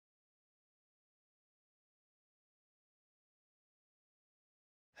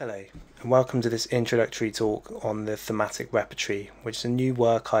Hello, and welcome to this introductory talk on the thematic repertory, which is a new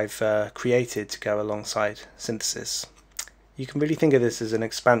work I've created to go alongside synthesis. You can really think of this as an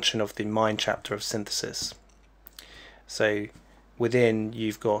expansion of the mind chapter of synthesis. So within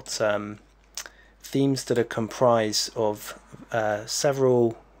you've got themes that are comprised of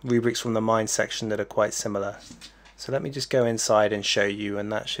several rubrics from the mind section that are quite similar. So let me just go inside and show you,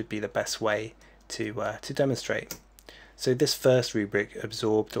 and that should be the best way to demonstrate. So this first rubric,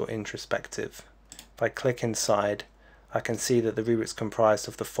 absorbed or introspective, if I click inside, I can see that the rubric's comprised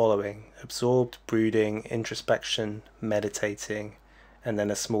of the following: absorbed, brooding, introspection, meditating, and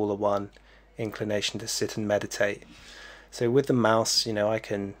then a smaller one, inclination to sit and meditate. So with the mouse, I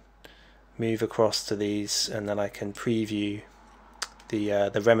can move across to these, and then I can preview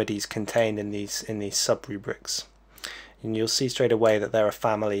the remedies contained in these sub-rubrics. And you'll see straight away that there are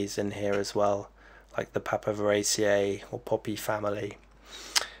families in here as well, like the Papaveraceae or poppy family,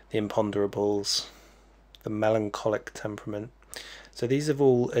 the imponderables, the melancholic temperament. So these are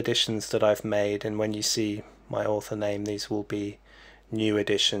all additions that I've made, and when you see my author name, these will be new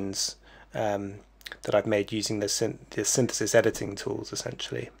additions that I've made using the synthesis editing tools,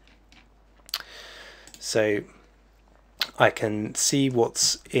 essentially. So I can see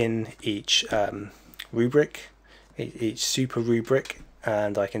what's in each rubric, each super rubric,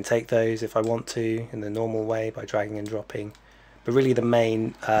 and I can take those if I want to in the normal way by dragging and dropping. But really the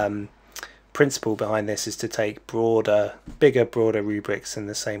main principle behind this is to take bigger, broader rubrics in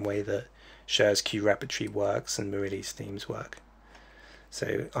the same way that Scher's Q repertory works and Murili's themes work.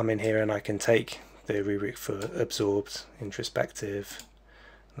 So I'm in here and I can take the rubric for absorbed, introspective,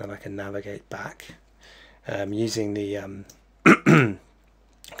 and then I can navigate back using the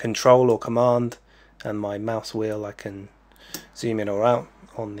control or command and my mouse wheel. I can zoom in or out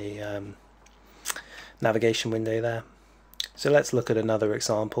on the navigation window there. So let's look at another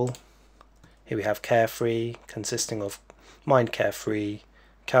example. Here we have carefree, consisting of mind carefree,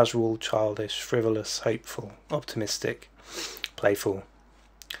 casual, childish, frivolous, hopeful, optimistic, playful.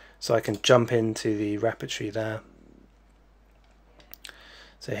 So I can jump into the repertory there.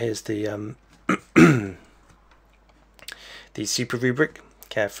 So here's the the super rubric,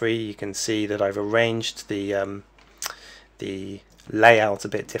 carefree. You can see that I've arranged the layout a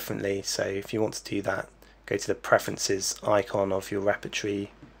bit differently. So if you want to do that, go to the preferences icon of your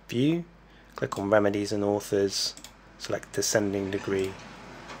repertory view, click on remedies and authors, select descending degree.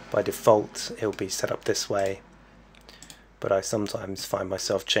 By default it'll be set up this way, but I sometimes find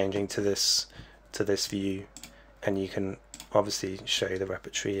myself changing to this view, and you can obviously show the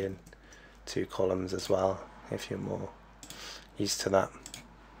repertory in 2 columns as well if you're more used to that.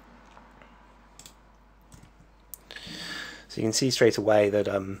 So you can see straight away that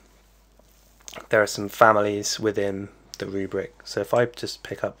there are some families within the rubric. So if I just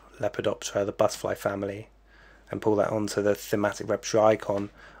pick up Lepidoptera, the butterfly family, and pull that onto the thematic repertory icon,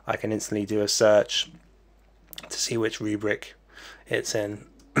 I can instantly do a search to see which rubric it's in.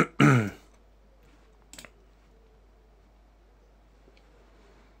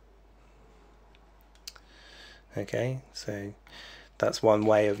 Okay, so that's one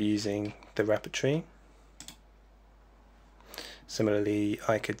way of using the repertory. Similarly,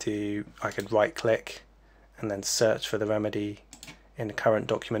 I could right click and then search for the remedy in the current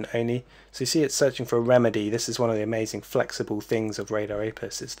document only. So you see it's searching for a remedy. This is one of the amazing flexible things of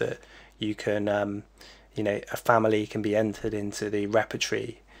RadarOpus, is that you can a family can be entered into the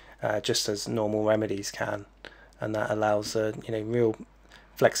repertory just as normal remedies can, and that allows real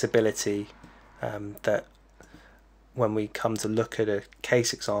flexibility that when we come to look at a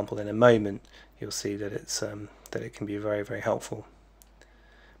case example in a moment, you'll see that it's that it can be very, very helpful.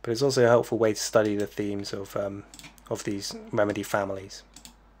 But it's also a helpful way to study the themes of these remedy families.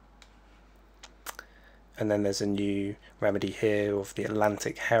 And then there's a new remedy here of the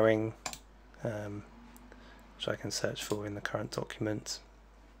Atlantic herring, which I can search for in the current document.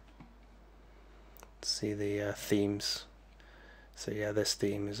 See the themes. So yeah, this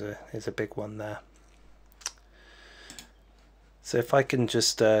theme is a big one there. So if I can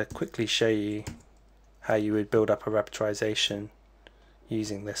just quickly show you how you would build up a repertorization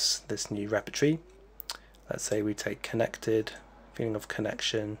using this new repertory. Let's say we take connected, feeling of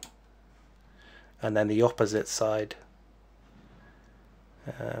connection, and then the opposite side,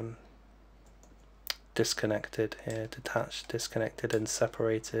 disconnected here, detached, disconnected, and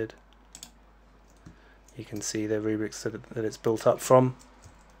separated. You can see the rubrics that it's built up from.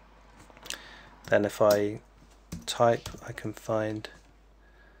 Then if I type, I can find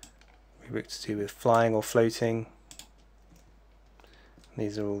rubric to do with flying or floating.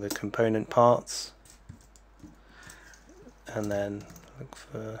 These are all the component parts. And then look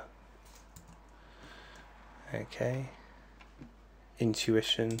for, okay,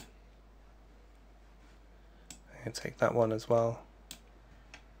 intuition. I'm going to take that one as well.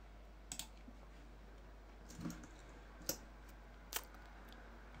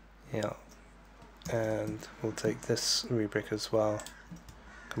 Yeah, and we'll take this rubric as well,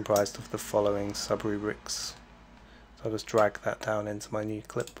 comprised of the following sub-rubrics. So I'll just drag that down into my new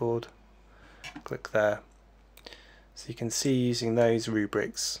clipboard, click there. So you can see using those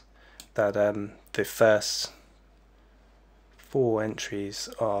rubrics that the first 4 entries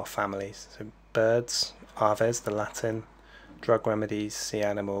are families. So birds, aves, the Latin, drug remedies, sea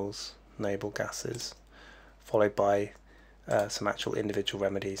animals, noble gases, followed by some actual individual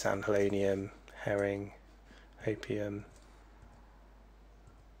remedies, anhelonium, herring, opium.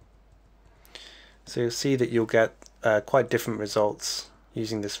 So you'll see that you'll get quite different results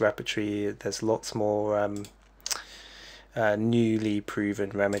using this repertory. There's lots more newly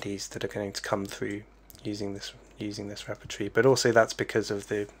proven remedies that are going to come through using this repertory, but also that's because of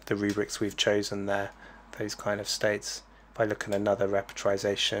the rubrics we've chosen there, those kind of states. If I look at another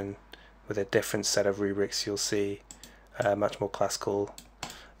repertorization with a different set of rubrics, you'll see much more classical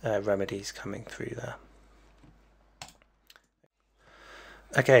remedies coming through there.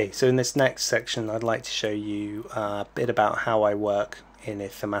 Okay, so in this next section I'd like to show you a bit about how I work in a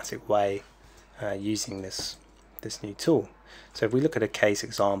thematic way using this new tool. So if we look at a case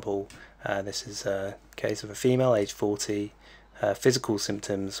example, this is a case of a female, age 40. Physical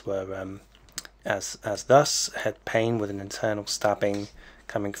symptoms were as thus: had pain with an internal stabbing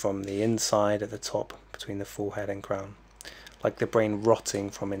coming from the inside at the top between the forehead and crown, like the brain rotting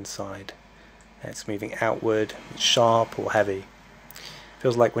from inside. It's moving outward, it's sharp or heavy.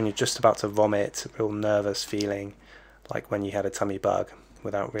 Feels like when you're just about to vomit, a real nervous feeling, like when you had a tummy bug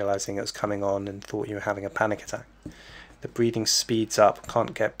without realizing it was coming on and thought you were having a panic attack. The breathing speeds up,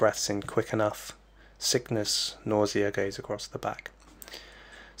 can't get breaths in quick enough. Sickness, nausea goes across the back.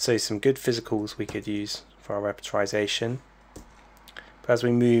 So some good physicals we could use for our repertorization. But as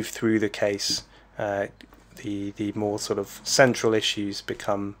we move through the case, the more sort of central issues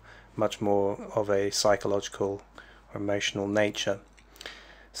become much more of a psychological or emotional nature.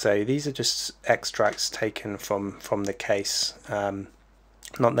 So these are just extracts taken from the case,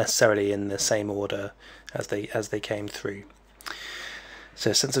 not necessarily in the same order as they came through.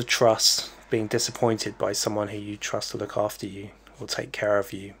 So a sense of trust, being disappointed by someone who you trust to look after you, will take care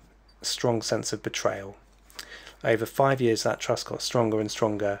of you. A strong sense of betrayal. Over 5 years that trust got stronger and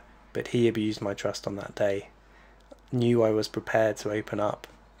stronger, but he abused my trust on that day. Knew I was prepared to open up,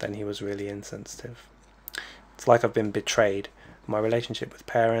 then he was really insensitive. It's like I've been betrayed. My relationship with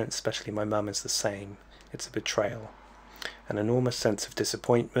parents, especially my mum, is the same. It's a betrayal. An enormous sense of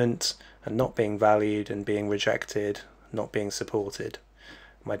disappointment and not being valued and being rejected, not being supported.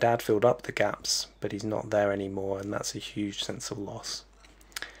 My dad filled up the gaps, but he's not there anymore, and that's a huge sense of loss.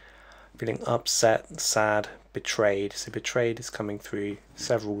 Feeling upset, sad, betrayed. So betrayed is coming through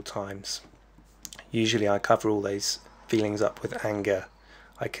several times. Usually I cover all those feelings up with anger.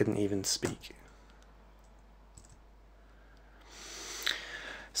 I couldn't even speak.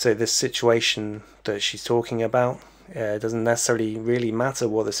 So this situation that she's talking about, it doesn't necessarily really matter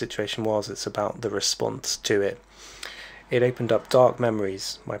what the situation was, it's about the response to it. It opened up dark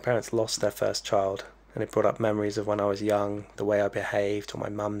memories. My parents lost their first child, and it brought up memories of when I was young, the way I behaved, or my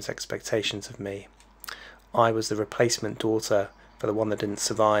mum's expectations of me. I was the replacement daughter for the one that didn't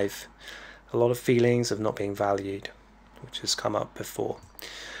survive. A lot of feelings of not being valued, which has come up before.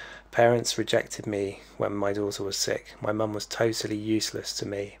 Parents rejected me when my daughter was sick. My mum was totally useless to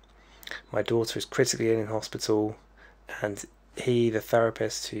me. My daughter is critically ill in hospital, and he, the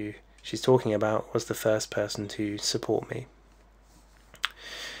therapist who she's talking about, was the first person to support me.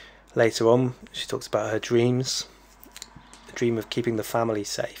 Later on, she talks about her dreams. A dream of keeping the family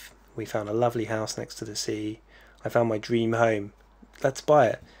safe. We found a lovely house next to the sea. I found my dream home. Let's buy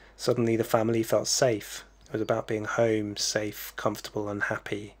it. Suddenly the family felt safe. It was about being home, safe, comfortable and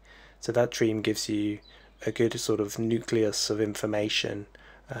happy. So that dream gives you a good sort of nucleus of information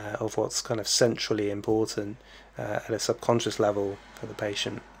of what's kind of centrally important at a subconscious level for the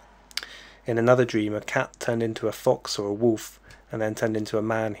patient. In another dream, a cat turned into a fox or a wolf, and then turned into a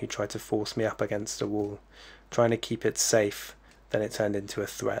man who tried to force me up against a wall, trying to keep it safe. Then it turned into a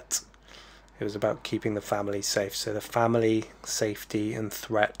threat. It was about keeping the family safe. So the family, safety and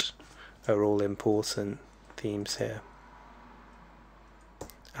threat are all important themes here.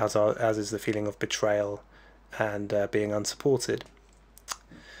 As is the feeling of betrayal and being unsupported.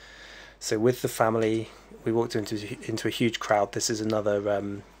 So with the family, we walked into a huge crowd. This is another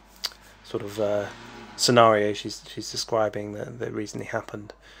sort of scenario she's describing that recently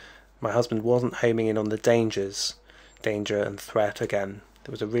happened. My husband wasn't homing in on the danger and threat again.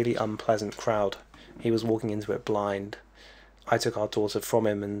 There was a really unpleasant crowd. He was walking into it blind. I took our daughter from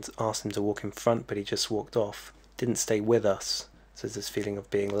him and asked him to walk in front, but he just walked off. Didn't stay with us. So there's this feeling of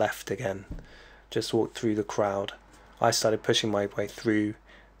being left again. Just walked through the crowd. I started pushing my way through.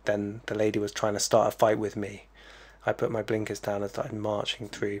 Then the lady was trying to start a fight with me. I put my blinkers down and started marching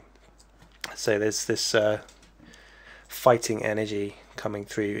through. So there's this fighting energy coming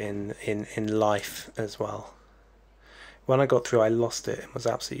through in life as well. When I got through, I lost it and was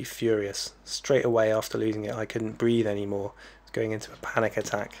absolutely furious. Straight away after losing it, I couldn't breathe anymore. Going into a panic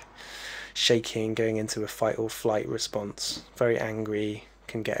attack, shaking, going into a fight or flight response. Very angry,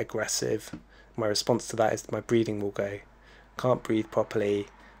 can get aggressive. My response to that is my breathing will go. Can't breathe properly,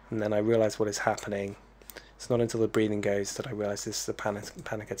 and then I realise what is happening. It's not until the breathing goes that I realise this is a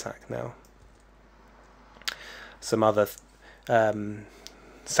panic attack now. Some other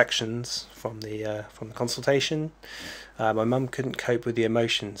sections from the consultation. My mum couldn't cope with the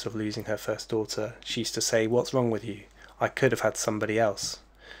emotions of losing her first daughter. She used to say, "What's wrong with you? I could have had somebody else."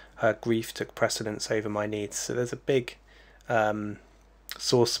 Her grief took precedence over my needs. So there's a big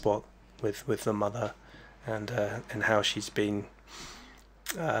sore spot with the mother and how she's been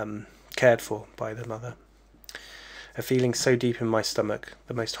cared for by the mother. A feeling so deep in my stomach.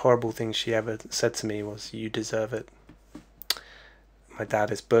 The most horrible thing she ever said to me was, "You deserve it." My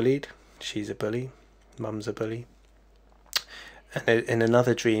dad is bullied. She's a bully. Mum's a bully. And in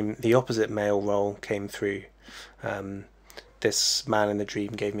another dream, the opposite male role came through. This man in the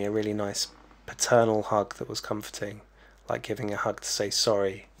dream gave me a really nice paternal hug that was comforting, like giving a hug to say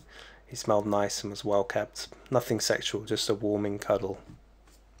sorry. He smelled nice and was well kept. Nothing sexual, just a warming cuddle.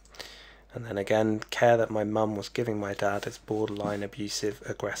 And then again, care that my mum was giving my dad is borderline abusive,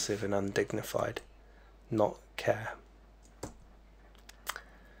 aggressive and undignified. Not care.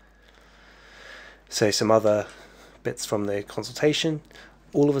 So some other bits from the consultation.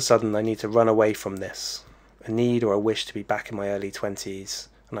 All of a sudden I need to run away from this. A need or a wish to be back in my early 20s,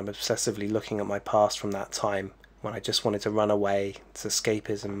 and I'm obsessively looking at my past from that time when I just wanted to run away. It's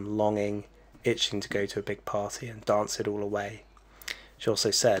escapism, longing, itching to go to a big party and dance it all away. She also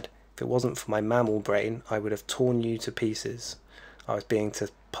said, "If it wasn't for my mammal brain, I would have torn you to pieces." I was being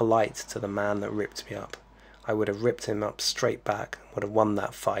polite to the man that ripped me up. I would have ripped him up straight back, would have won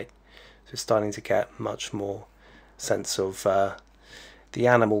that fight. So starting to get much more sense of the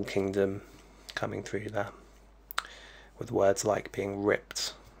animal kingdom coming through there, with words like being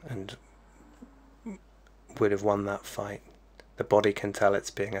ripped and would have won that fight. The body can tell it's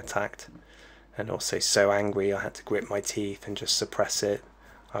being attacked, and also so angry I had to grit my teeth and just suppress it.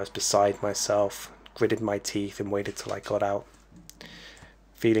 I was beside myself, gritted my teeth and waited till I got out,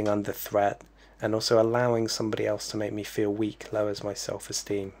 feeling under threat, and also allowing somebody else to make me feel weak lowers my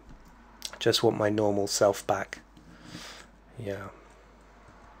self-esteem. Just want my normal self back. Yeah.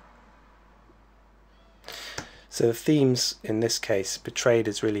 So the themes in this case, betrayed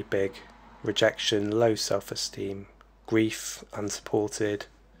is really big. Rejection, low self-esteem, grief, unsupported,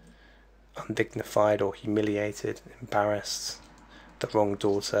 undignified or humiliated, embarrassed, the wrong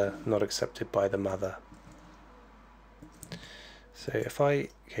daughter, not accepted by the mother. So if I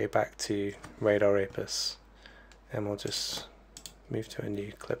go back to RadarOpus, and we'll just move to a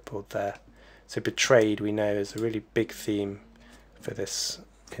new clipboard there. So betrayed, we know, is a really big theme for this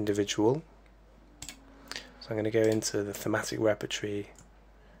individual. So I'm going to go into the thematic repertory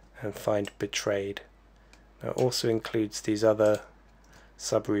and find betrayed. Now it also includes these other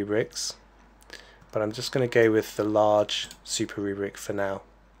sub-rubrics, but I'm just going to go with the large super rubric for now.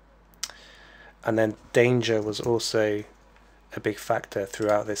 And then danger was also a big factor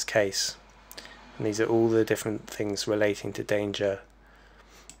throughout this case. And these are all the different things relating to danger.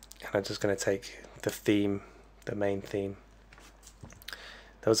 And I'm just going to take the theme, the main theme.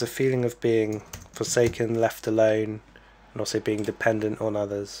 There was a feeling of being forsaken, left alone, and also being dependent on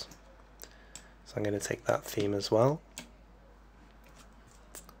others. So I'm going to take that theme as well.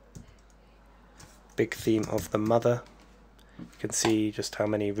 Big theme of the mother. You can see just how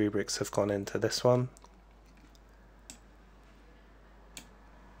many rubrics have gone into this one.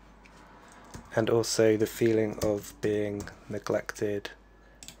 And also the feeling of being neglected,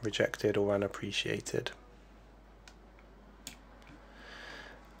 rejected or unappreciated.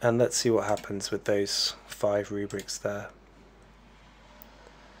 And let's see what happens with those 5 rubrics there.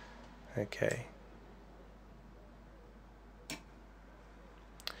 Okay.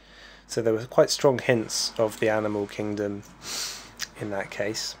 So there were quite strong hints of the animal kingdom in that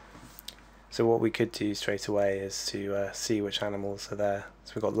case. So what we could do straight away is to see which animals are there.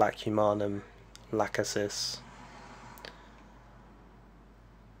 So we've got Lacumanum, lachesis,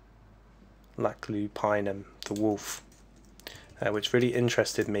 lachlupinum, the wolf, which really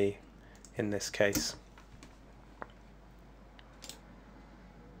interested me in this case.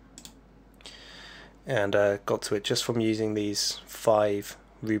 And got to it just from using these 5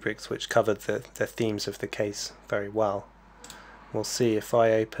 rubrics which covered the themes of the case very well. We'll see if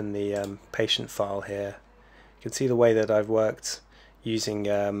I open the patient file here. You can see the way that I've worked using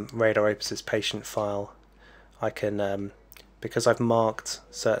RadarOpus's patient file. I can, because I've marked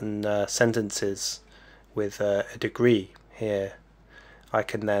certain sentences with a degree here, I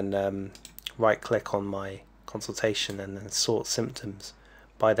can then right click on my consultation and then sort symptoms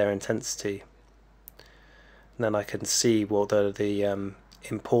by their intensity. And then I can see what are the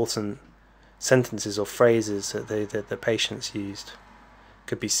important sentences or phrases that the patients used.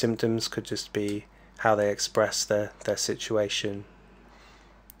 Could be symptoms, could just be how they express their situation,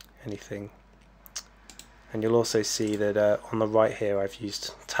 anything. And you'll also see that on the right here I've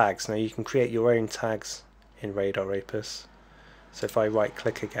used tags. Now you can create your own tags in RadarOpus. So if I right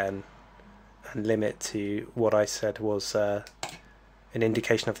click again and limit to what I said was an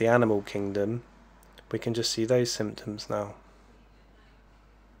indication of the animal kingdom, we can just see those symptoms now.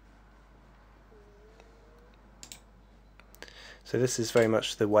 So this is very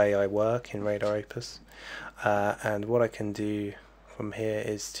much the way I work in RadarOpus, and what I can do from here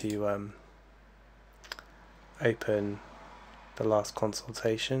is to open the last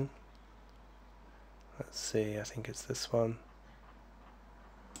consultation. Let's see, I think it's this one.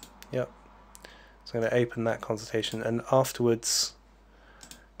 Yep. So I'm going to open that consultation, and afterwards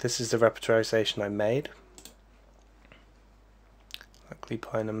this is the repertorization I made.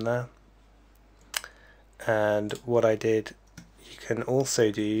 Lachlupinum there. And what I did, you can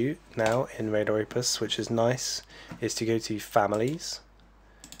also do now in RadarOpus, which is nice, is to go to families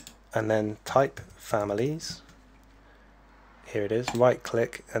and then type families. Here it is, right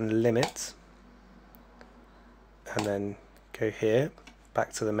click and limit, and then go here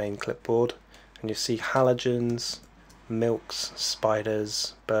back to the main clipboard, and you see halogens, milks,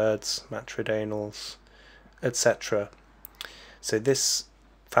 spiders, birds, matrodonals, etc. So this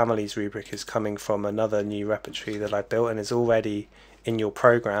families rubric is coming from another new repertory that I built and is already in your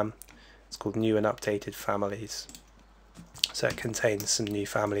program. It's called New and Updated Families. So it contains some new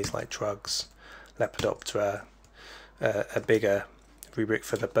families like drugs, Lepidoptera, a bigger rubric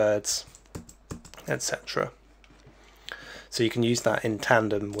for the birds, etc. So you can use that in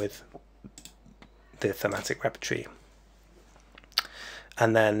tandem with the thematic repertory.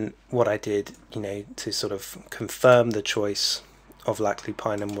 And then what I did, to sort of confirm the choice of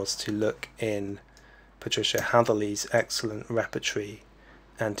Lachlupinum was to look in Patricia Hatherley's excellent repertory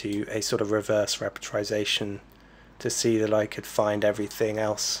and do a sort of reverse repertorization to see that I could find everything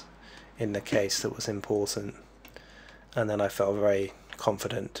else in the case that was important. And then I felt very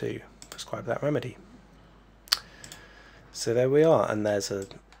confident to prescribe that remedy. So there we are, and there's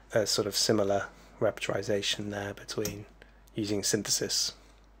a sort of similar repertorization there between using synthesis.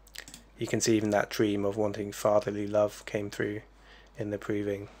 You can see even that dream of wanting fatherly love came through in the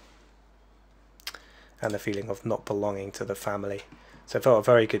proving, and the feeling of not belonging to the family. So I felt a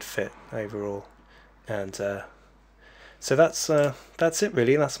very good fit overall, and so that's it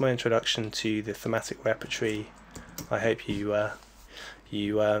really. That's my introduction to the thematic repertory. I hope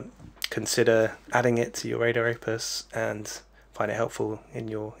you consider adding it to your RadarOpus and find it helpful in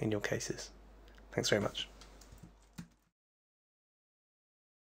your cases. Thanks very much.